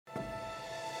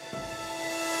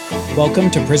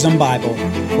Welcome to Prism Bible,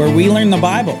 where we learn the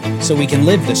Bible so we can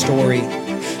live the story.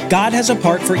 God has a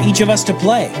part for each of us to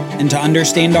play, and to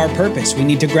understand our purpose, we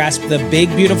need to grasp the big,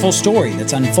 beautiful story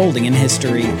that's unfolding in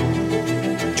history.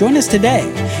 Join us today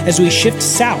as we shift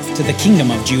south to the kingdom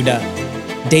of Judah.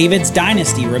 David's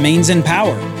dynasty remains in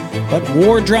power, but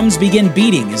war drums begin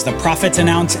beating as the prophets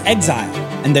announce exile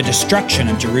and the destruction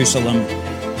of Jerusalem.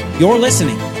 You're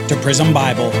listening to Prism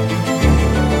Bible.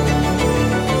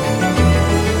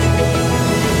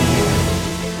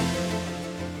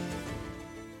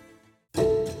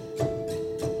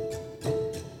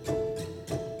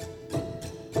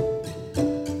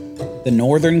 The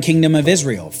northern kingdom of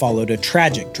Israel followed a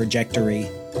tragic trajectory.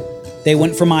 They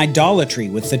went from idolatry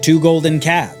with the 2 golden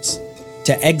calves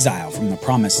to exile from the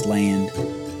promised land.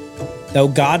 Though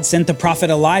God sent the prophet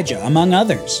Elijah, among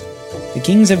others, the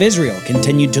kings of Israel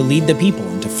continued to lead the people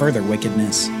into further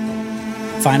wickedness.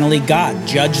 Finally, God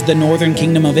judged the northern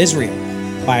kingdom of Israel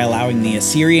by allowing the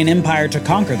Assyrian Empire to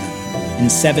conquer them in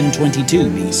 722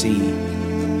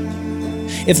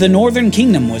 BC. If the northern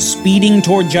kingdom was speeding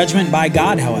toward judgment by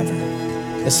God, however,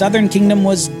 the southern kingdom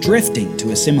was drifting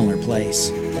to a similar place.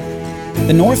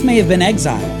 The north may have been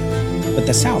exiled, but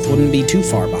the south wouldn't be too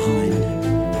far behind.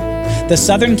 The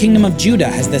southern kingdom of Judah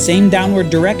has the same downward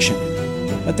direction,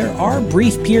 but there are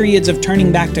brief periods of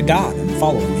turning back to God and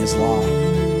following His law.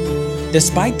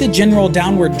 Despite the general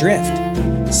downward drift,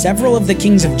 several of the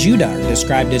kings of Judah are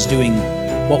described as doing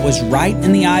what was right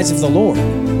in the eyes of the Lord,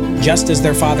 just as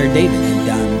their father David had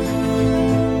done.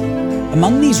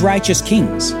 Among these righteous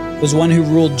kings was one who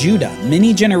ruled Judah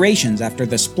many generations after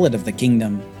the split of the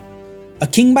kingdom, a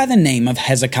king by the name of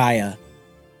Hezekiah.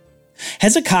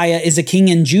 Hezekiah is a king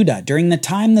in Judah during the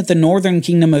time that the northern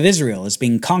kingdom of Israel is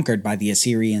being conquered by the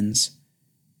Assyrians.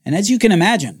 And as you can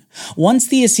imagine, once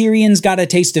the Assyrians got a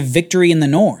taste of victory in the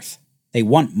north, they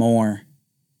want more.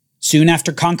 Soon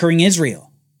after conquering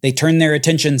Israel, they turn their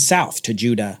attention south to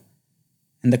Judah.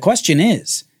 And the question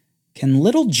is, can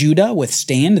little Judah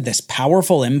withstand this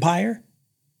powerful empire?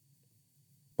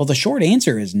 Well, the short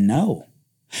answer is no.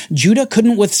 Judah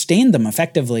couldn't withstand them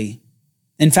effectively.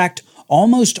 In fact,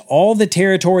 almost all the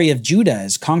territory of Judah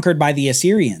is conquered by the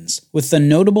Assyrians, with the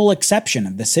notable exception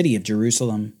of the city of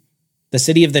Jerusalem, the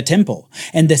city of the temple,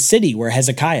 and the city where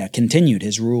Hezekiah continued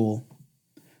his rule.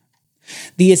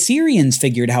 The Assyrians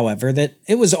figured, however, that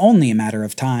it was only a matter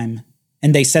of time,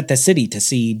 and they set the city to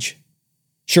siege.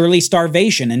 Surely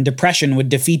starvation and depression would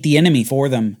defeat the enemy for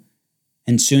them,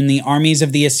 and soon the armies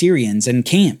of the Assyrians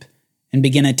encamp and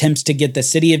begin attempts to get the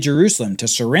city of Jerusalem to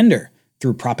surrender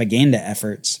through propaganda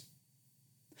efforts.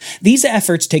 These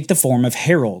efforts take the form of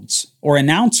heralds, or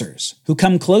announcers, who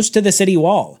come close to the city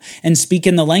wall and speak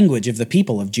in the language of the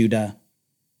people of Judah.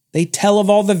 They tell of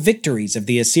all the victories of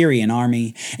the Assyrian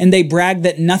army, and they brag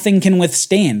that nothing can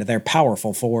withstand their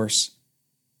powerful force.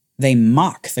 They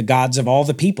mock the gods of all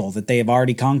the people that they have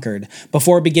already conquered,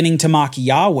 before beginning to mock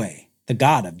Yahweh, the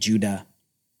God of Judah.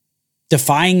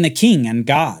 Defying the king and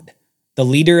God, the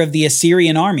leader of the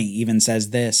Assyrian army even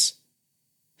says this: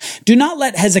 "Do not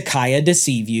let Hezekiah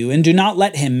deceive you, and do not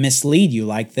let him mislead you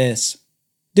like this.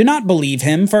 Do not believe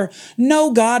him, for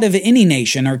no God of any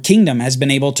nation or kingdom has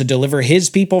been able to deliver his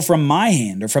people from my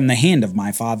hand or from the hand of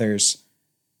my fathers.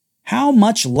 How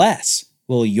much less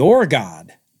will your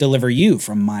God deliver you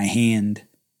from my hand?"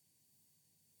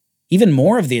 Even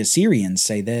more of the Assyrians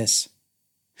say this: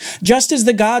 "Just as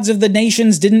the gods of the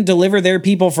nations didn't deliver their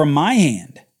people from my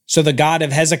hand, so the God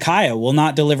of Hezekiah will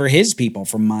not deliver his people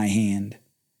from my hand."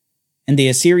 And the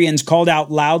Assyrians called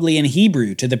out loudly in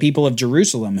Hebrew to the people of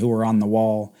Jerusalem who were on the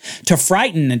wall, to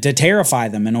frighten and to terrify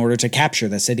them in order to capture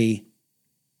the city.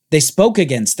 They spoke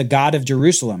against the God of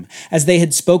Jerusalem as they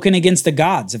had spoken against the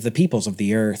gods of the peoples of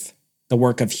the earth, the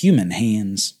work of human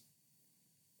hands.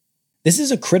 This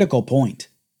is a critical point.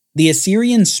 The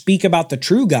Assyrians speak about the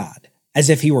true God as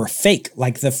if he were fake,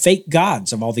 like the fake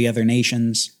gods of all the other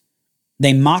nations.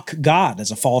 They mock God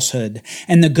as a falsehood,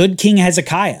 and the good King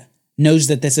Hezekiah knows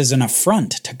that this is an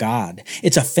affront to God.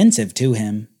 It's offensive to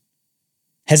him.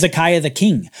 Hezekiah the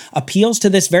king appeals to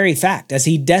this very fact as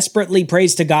he desperately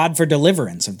prays to God for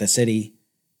deliverance of the city.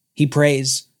 He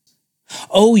prays,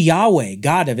 "O Yahweh,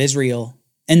 God of Israel,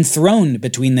 enthroned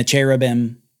between the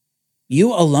cherubim,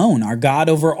 you alone are God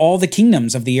over all the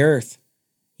kingdoms of the earth.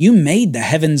 You made the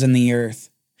heavens and the earth.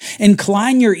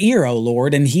 Incline your ear, O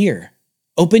Lord, and hear.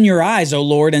 Open your eyes, O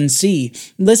Lord, and see.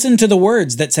 Listen to the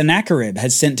words that Sennacherib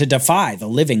has sent to defy the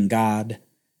living God.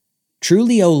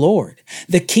 Truly, O Lord,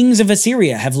 the kings of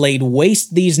Assyria have laid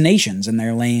waste these nations and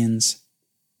their lands.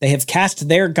 They have cast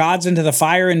their gods into the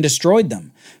fire and destroyed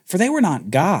them, for they were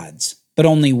not gods, but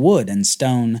only wood and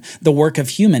stone, the work of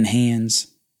human hands.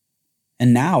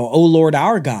 And now, O Lord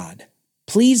our God,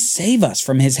 please save us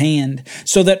from his hand,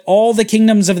 so that all the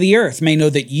kingdoms of the earth may know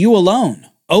that you alone,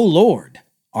 O Lord,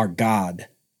 are God."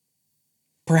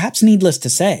 Perhaps needless to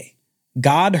say,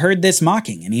 God heard this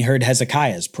mocking and he heard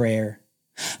Hezekiah's prayer.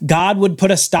 God would put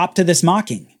a stop to this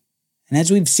mocking, and as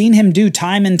we've seen him do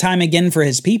time and time again for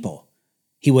his people,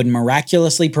 he would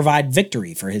miraculously provide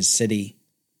victory for his city.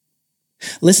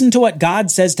 Listen to what God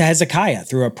says to Hezekiah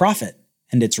through a prophet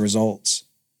and its results.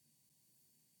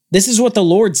 This is what the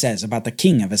Lord says about the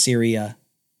king of Assyria.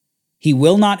 "He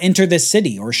will not enter this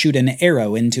city or shoot an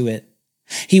arrow into it.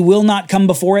 He will not come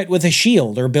before it with a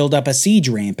shield or build up a siege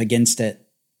ramp against it.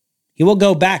 He will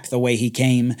go back the way he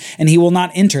came, and he will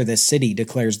not enter this city,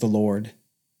 declares the Lord.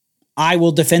 I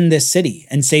will defend this city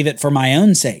and save it for my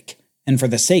own sake and for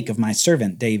the sake of my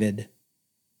servant David."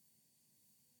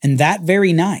 And that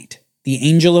very night, the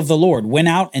angel of the Lord went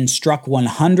out and struck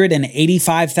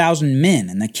 185,000 men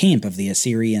in the camp of the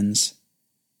Assyrians.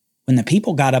 When the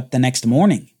people got up the next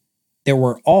morning, there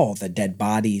were all the dead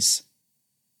bodies.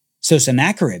 So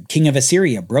Sennacherib, king of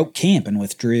Assyria, broke camp and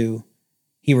withdrew.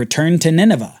 He returned to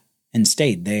Nineveh and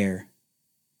stayed there.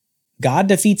 God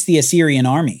defeats the Assyrian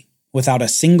army without a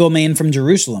single man from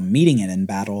Jerusalem meeting it in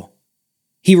battle.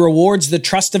 He rewards the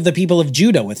trust of the people of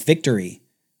Judah with victory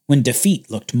when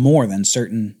defeat looked more than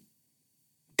certain.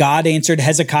 God answered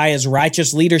Hezekiah's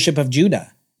righteous leadership of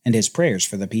Judah and his prayers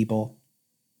for the people.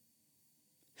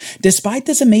 Despite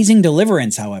this amazing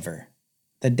deliverance, however,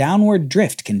 the downward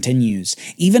drift continues,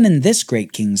 even in this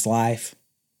great king's life.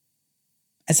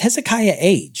 As Hezekiah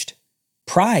aged,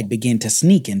 pride began to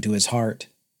sneak into his heart,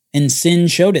 and sin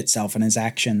showed itself in his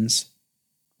actions.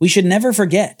 We should never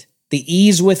forget the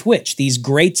ease with which these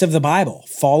greats of the Bible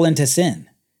fall into sin,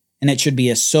 and it should be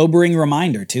a sobering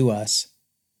reminder to us.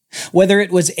 Whether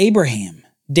it was Abraham,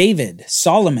 David,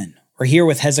 Solomon, or here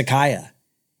with Hezekiah,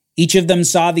 each of them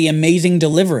saw the amazing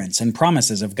deliverance and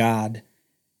promises of God,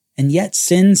 and yet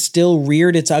sin still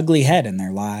reared its ugly head in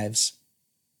their lives.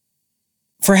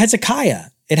 For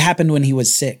Hezekiah, it happened when he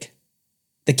was sick.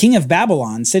 The king of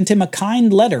Babylon sent him a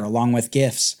kind letter along with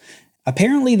gifts.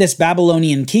 Apparently, this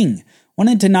Babylonian king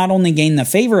wanted to not only gain the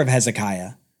favor of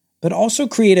Hezekiah, but also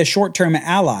create a short-term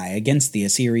ally against the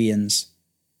Assyrians.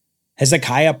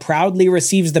 Hezekiah proudly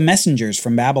receives the messengers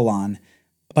from Babylon,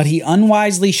 but he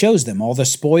unwisely shows them all the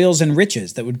spoils and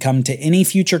riches that would come to any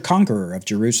future conqueror of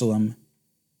Jerusalem.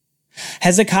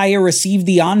 Hezekiah received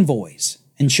the envoys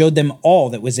and showed them all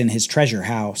that was in his treasure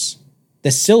house, the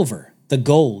silver, the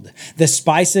gold, the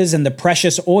spices, and the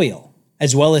precious oil,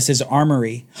 as well as his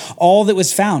armory, all that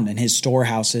was found in his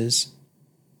storehouses.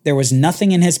 There was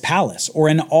nothing in his palace or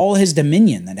in all his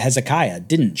dominion that Hezekiah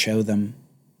didn't show them.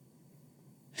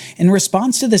 In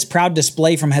response to this proud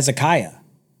display from Hezekiah,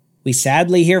 we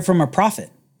sadly hear from a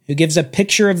prophet who gives a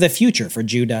picture of the future for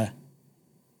Judah.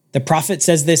 The prophet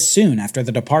says this soon after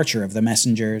the departure of the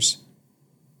messengers.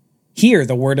 "Hear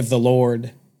the word of the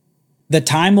Lord. The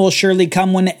time will surely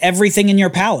come when everything in your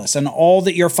palace and all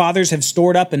that your fathers have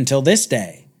stored up until this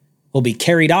day will be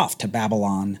carried off to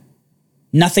Babylon.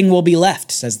 Nothing will be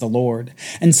left, says the Lord,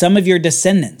 and some of your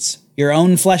descendants, your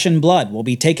own flesh and blood, will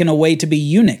be taken away to be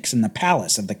eunuchs in the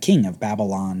palace of the king of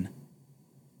Babylon."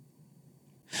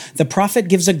 The prophet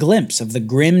gives a glimpse of the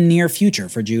grim near future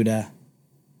for Judah.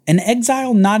 An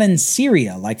exile not in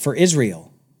Syria like for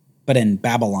Israel, but in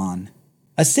Babylon,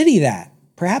 a city that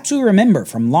perhaps we remember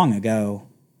from long ago,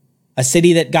 a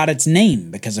city that got its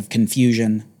name because of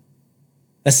confusion,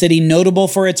 a city notable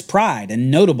for its pride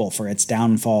and notable for its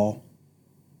downfall.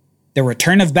 The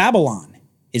return of Babylon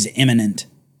is imminent.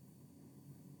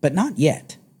 But not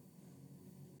yet.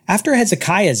 After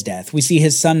Hezekiah's death, we see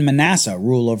his son Manasseh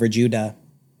rule over Judah.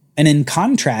 And in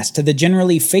contrast to the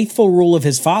generally faithful rule of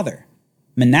his father,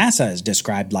 Manasseh is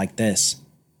described like this.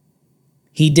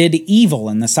 "He did evil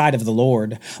in the sight of the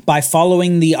Lord by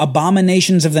following the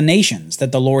abominations of the nations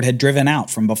that the Lord had driven out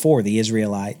from before the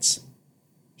Israelites.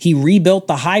 He rebuilt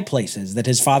the high places that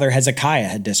his father Hezekiah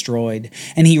had destroyed,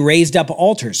 and he raised up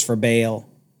altars for Baal.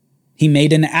 He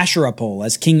made an Asherah pole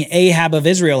as King Ahab of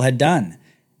Israel had done,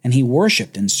 and he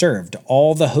worshipped and served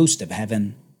all the host of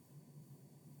heaven."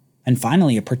 And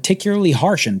finally, a particularly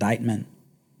harsh indictment.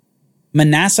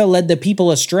 Manasseh led the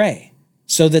people astray,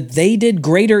 so that they did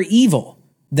greater evil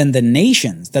than the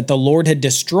nations that the Lord had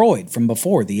destroyed from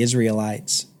before the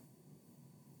Israelites.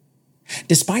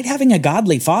 Despite having a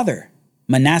godly father,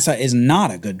 Manasseh is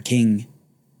not a good king.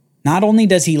 Not only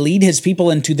does he lead his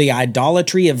people into the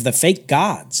idolatry of the fake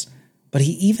gods, but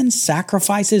he even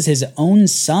sacrifices his own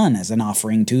son as an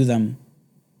offering to them.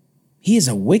 He is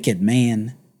a wicked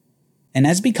man. And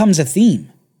as becomes a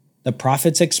theme, the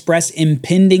prophets express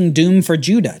impending doom for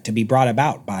Judah to be brought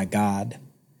about by God.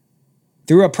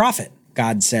 Through a prophet,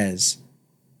 God says,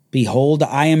 "Behold,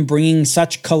 I am bringing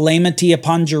such calamity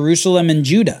upon Jerusalem and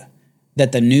Judah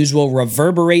that the news will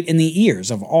reverberate in the ears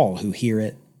of all who hear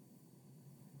it."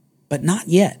 But not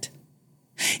yet.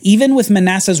 Even with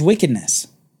Manasseh's wickedness,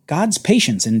 God's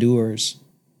patience endures.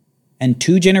 And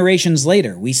 2 generations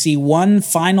later, we see one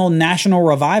final national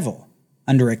revival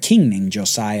under a king named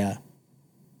Josiah.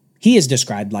 He is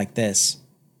described like this: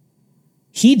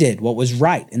 "He did what was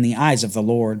right in the eyes of the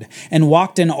Lord, and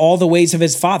walked in all the ways of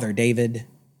his father David.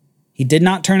 He did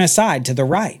not turn aside to the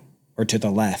right or to the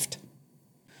left."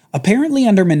 Apparently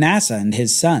under Manasseh and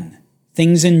his son,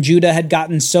 things in Judah had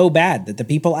gotten so bad that the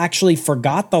people actually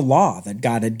forgot the law that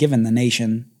God had given the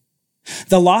nation.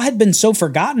 The law had been so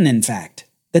forgotten, in fact,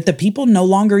 that the people no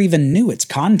longer even knew its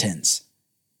contents.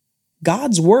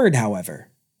 God's word, however,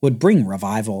 would bring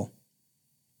revival.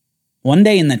 One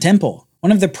day in the temple,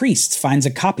 one of the priests finds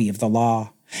a copy of the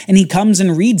law, and he comes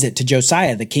and reads it to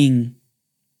Josiah the king.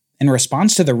 In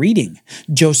response to the reading,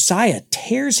 Josiah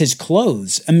tears his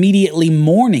clothes, immediately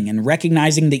mourning and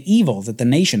recognizing the evil that the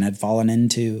nation had fallen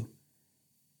into.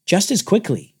 Just as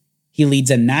quickly, he leads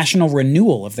a national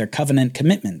renewal of their covenant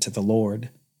commitment to the Lord.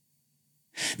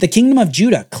 The kingdom of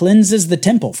Judah cleanses the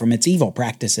temple from its evil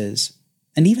practices,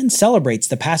 and even celebrates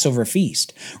the Passover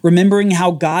feast, remembering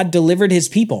how God delivered his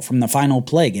people from the final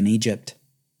plague in Egypt.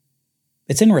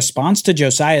 It's in response to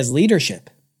Josiah's leadership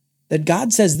that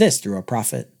God says this through a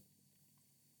prophet: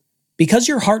 "Because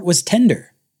your heart was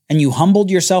tender, and you humbled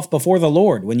yourself before the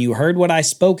Lord when you heard what I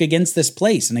spoke against this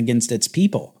place and against its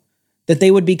people, that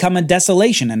they would become a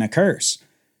desolation and a curse,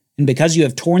 and because you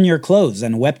have torn your clothes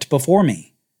and wept before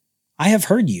me, I have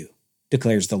heard you,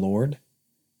 declares the Lord.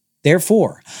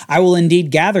 Therefore, I will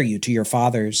indeed gather you to your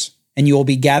fathers, and you will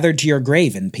be gathered to your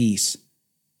grave in peace.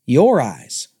 Your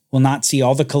eyes will not see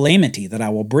all the calamity that I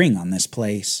will bring on this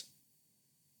place."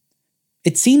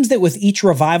 It seems that with each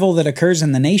revival that occurs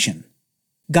in the nation,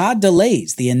 God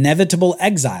delays the inevitable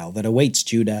exile that awaits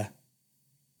Judah.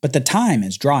 But the time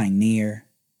is drawing near.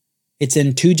 It's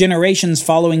in 2 generations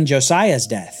following Josiah's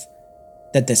death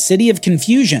that the city of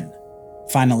confusion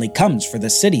finally comes for the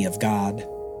city of God.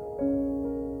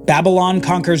 Babylon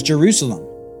conquers Jerusalem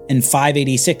in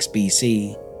 586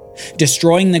 BC,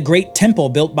 destroying the great temple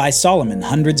built by Solomon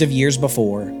hundreds of years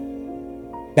before.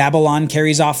 Babylon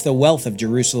carries off the wealth of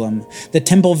Jerusalem, the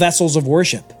temple vessels of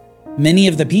worship, many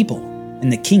of the people,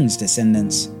 and the king's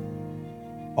descendants.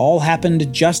 All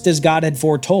happened just as God had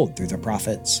foretold through the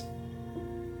prophets.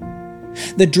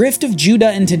 The drift of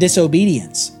Judah into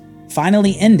disobedience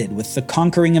finally ended with the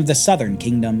conquering of the southern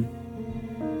kingdom.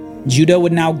 Judah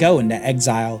would now go into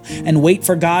exile and wait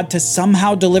for God to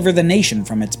somehow deliver the nation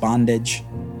from its bondage.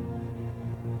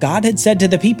 God had said to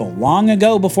the people long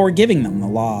ago before giving them the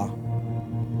law,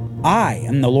 "I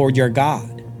am the Lord your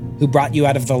God, who brought you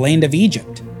out of the land of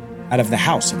Egypt, out of the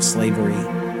house of slavery."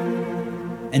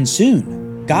 And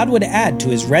soon, God would add to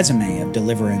his resume of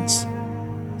deliverance.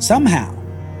 Somehow,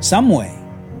 some way,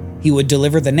 he would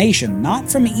deliver the nation not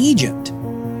from Egypt,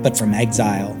 but from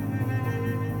exile.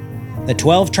 The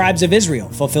 12 tribes of Israel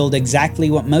fulfilled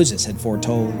exactly what Moses had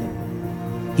foretold.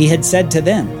 He had said to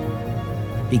them,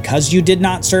 "Because you did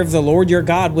not serve the Lord your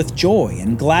God with joy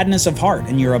and gladness of heart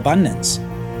in your abundance,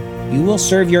 you will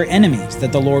serve your enemies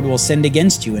that the Lord will send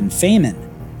against you in famine,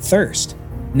 thirst,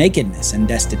 nakedness, and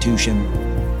destitution.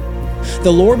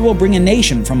 The Lord will bring a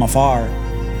nation from afar,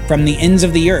 from the ends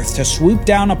of the earth, to swoop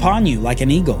down upon you like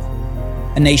an eagle.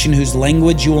 A nation whose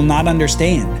language you will not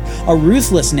understand, a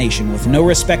ruthless nation with no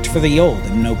respect for the old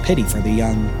and no pity for the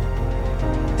young.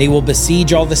 They will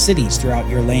besiege all the cities throughout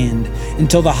your land,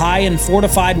 until the high and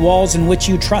fortified walls in which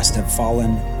you trust have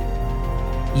fallen.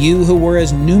 You who were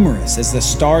as numerous as the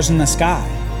stars in the sky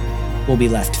will be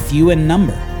left few in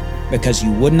number, because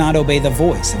you would not obey the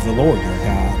voice of the Lord your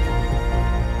God.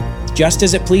 Just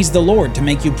as it pleased the Lord to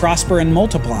make you prosper and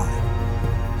multiply,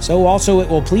 so also it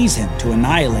will please him to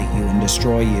annihilate you and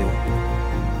destroy you,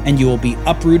 and you will be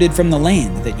uprooted from the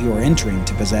land that you are entering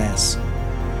to possess."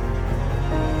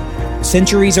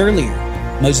 Centuries earlier,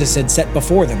 Moses had set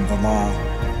before them the law,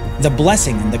 the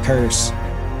blessing and the curse.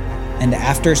 And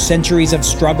after centuries of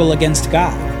struggle against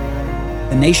God,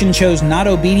 the nation chose not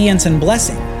obedience and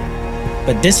blessing,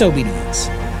 but disobedience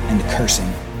and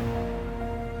cursing.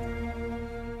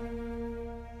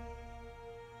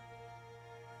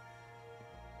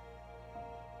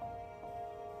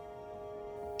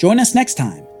 Join us next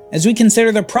time as we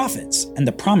consider the prophets and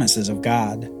the promises of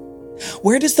God.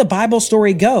 Where does the Bible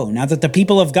story go now that the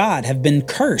people of God have been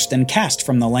cursed and cast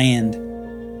from the land?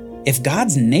 If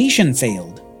God's nation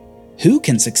failed, who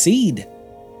can succeed?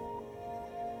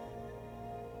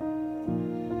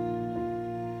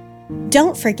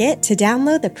 Don't forget to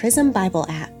download the Prism Bible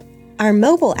app, our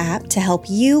mobile app to help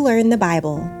you learn the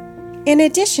Bible. In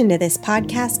addition to this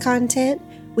podcast content,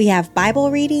 we have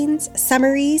Bible readings,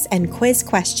 summaries, and quiz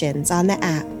questions on the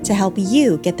app to help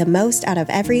you get the most out of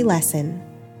every lesson.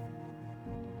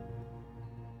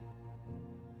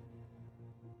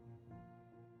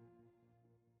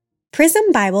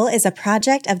 Prism Bible is a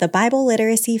project of the Bible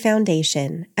Literacy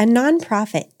Foundation, a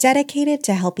nonprofit dedicated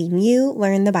to helping you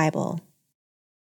learn the Bible.